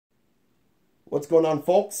What's going on,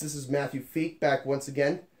 folks? This is Matthew Feek back once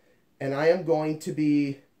again, and I am going to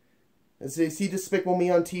be, as they see Despicable Me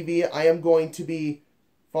on TV, I am going to be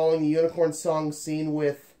following the Unicorn Song scene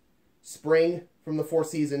with Spring from the Four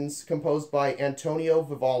Seasons, composed by Antonio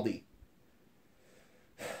Vivaldi.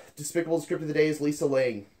 Despicable script of the day is Lisa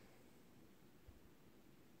Lang.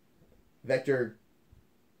 Vector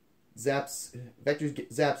zaps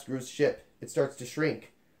Gru's ship. It starts to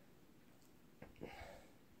shrink.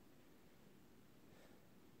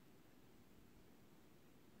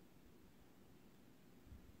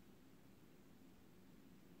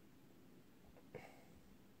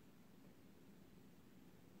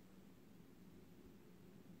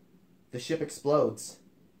 The ship explodes.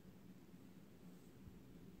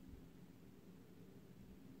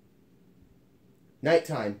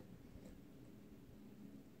 Nighttime.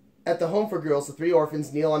 At the home for girls, the three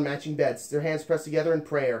orphans kneel on matching beds, their hands pressed together in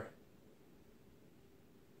prayer.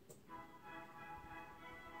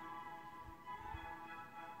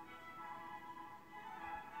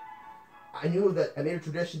 I knew that I made a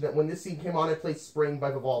tradition that when this scene came on, I played Spring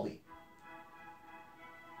by Vivaldi.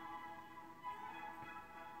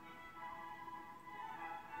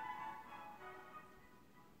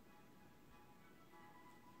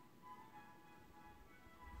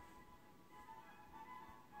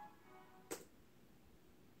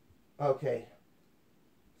 Okay.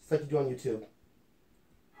 Just like you do on YouTube.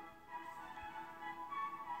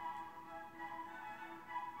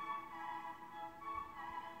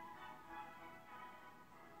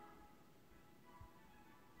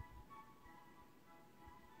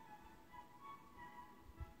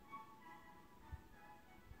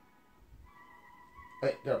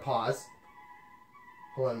 Wait, gotta pause.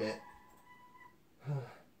 Hold on a minute.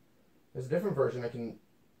 There's a different version I can...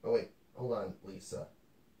 Oh wait, hold on, Lisa.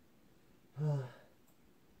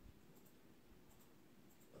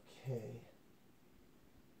 Okay.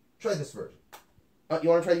 Try this version. You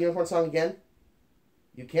want to try the Unicorn Song again?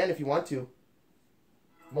 You can if you want to.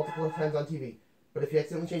 Multiple times on TV. But if you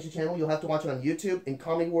accidentally change the channel, you'll have to watch it on YouTube, in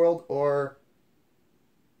Comedy World, or...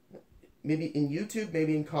 maybe in YouTube,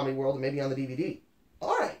 maybe in Comedy World, and maybe on the DVD.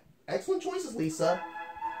 Alright. Excellent choices, Lisa.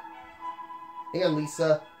 Hang on,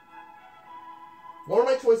 Lisa. What were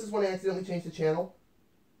my choices when I accidentally changed the channel?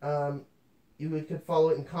 You could follow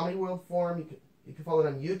it in Comedy World form. You could follow it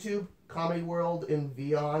on YouTube, Comedy World, and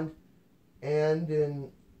Beyond, and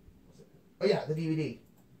in... oh yeah, the DVD.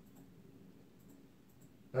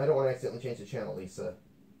 I don't want to accidentally change the channel, Lisa.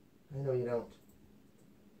 I know you don't.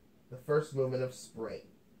 The first movement of Spring.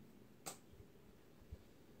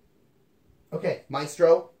 Okay,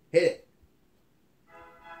 Maestro, hit it.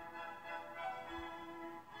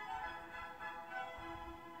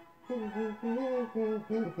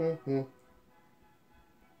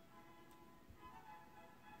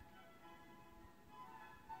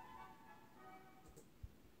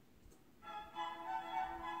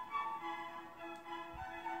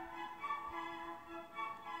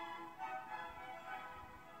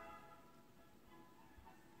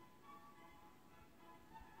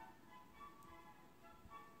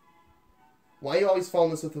 Why are you always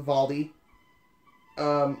following this with Vivaldi?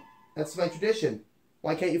 That's my tradition.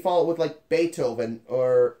 Why can't you follow it with, like, Beethoven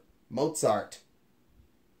or Mozart?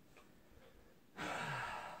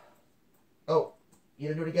 Oh, you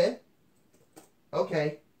gonna do it again?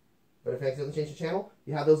 Okay. But if I accidentally change the channel,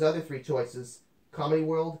 you have those other three choices. Comedy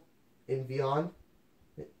World and Beyond.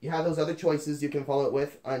 You have those other choices you can follow it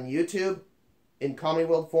with on YouTube, in Comedy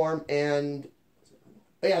World form, and...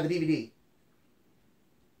 oh yeah, the DVD.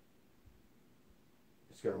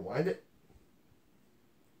 Just gonna rewind it.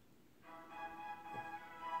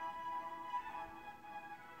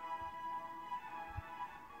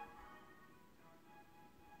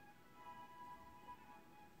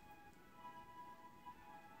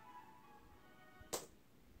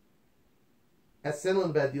 As settled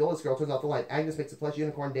in bed, the oldest girl turns off the light. Agnes makes a plush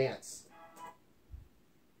unicorn dance.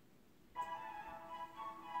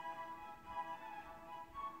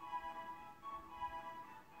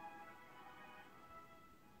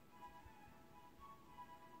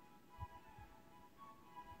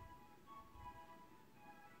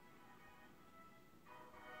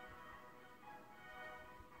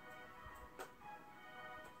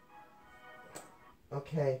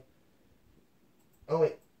 Okay. Oh,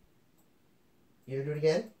 wait. You gonna do it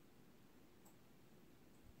again?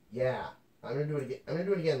 Yeah. I'm gonna do it again. I'm gonna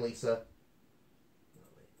do it again, Lisa.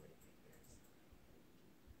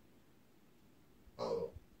 Oh.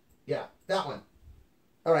 Yeah, that one.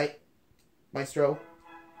 Alright. Maestro.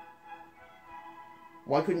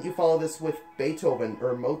 Why couldn't you follow this with Beethoven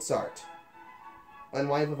or Mozart? And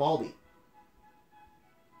why Vivaldi?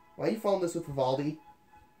 Why are you following this with Vivaldi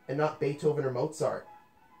and not Beethoven or Mozart?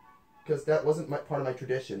 Because that wasn't part of my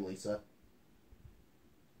tradition, Lisa.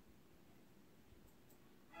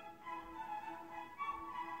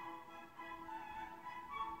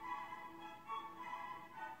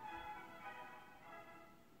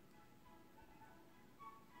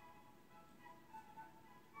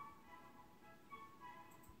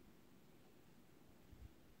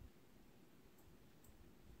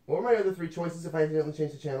 What were my other three choices if I accidentally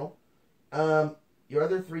changed the channel? Your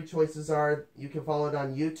other three choices are you can follow it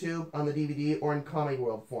on YouTube, on the DVD, or in Comic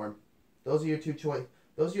World form. Those are your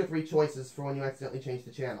Those are your three choices for when you accidentally change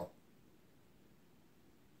the channel.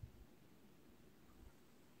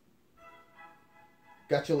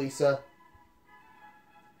 Gotcha, Lisa.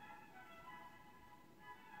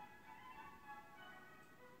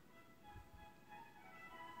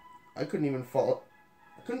 I couldn't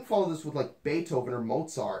follow this with like Beethoven or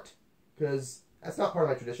Mozart, because that's not part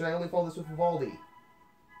of my tradition. I only follow this with Vivaldi.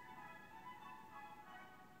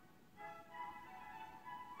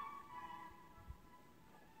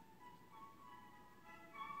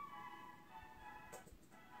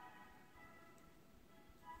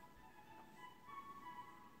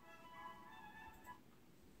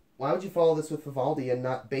 Why would you follow this with Vivaldi and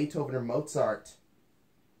not Beethoven or Mozart?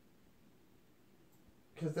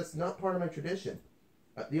 Because that's not part of my tradition.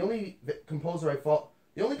 The only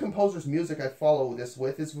composer's music I follow this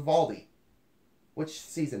with is Vivaldi. Which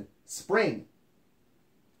season? Spring.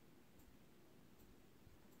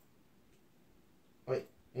 Wait,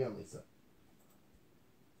 hang on, Lisa.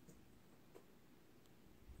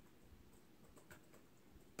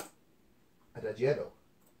 Adagietto.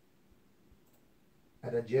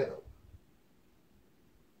 Adagietto.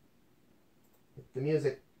 The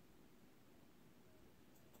music.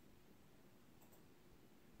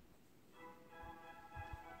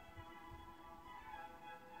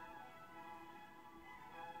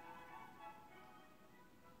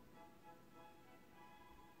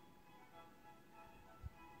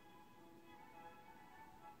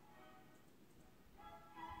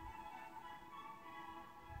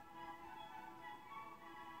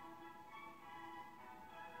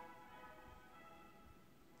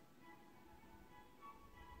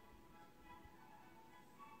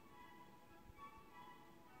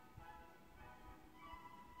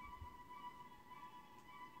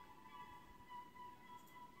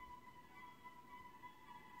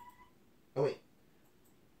 Oh wait.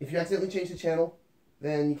 If you accidentally change the channel,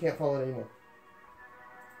 then you can't follow it anymore.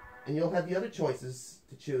 And you'll have the other choices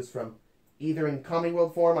to choose from, either in Comic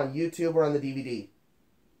World form, on YouTube, or on the DVD.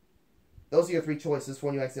 Those are your three choices for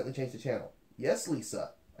when you accidentally change the channel. Yes,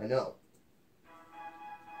 Lisa. I know.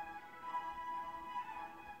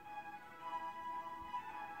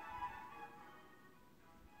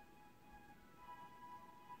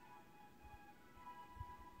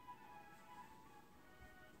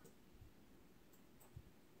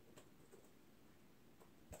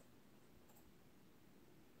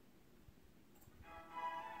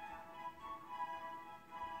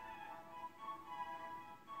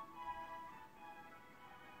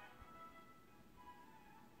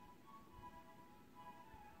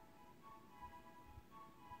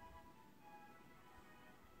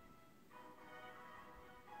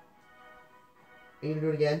 Are you going to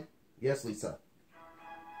do it again? Yes, Lisa.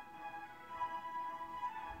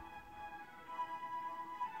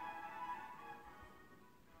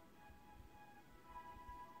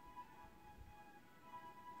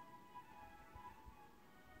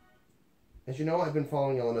 As you know, I've been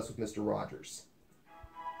following LMS with Mr. Rogers.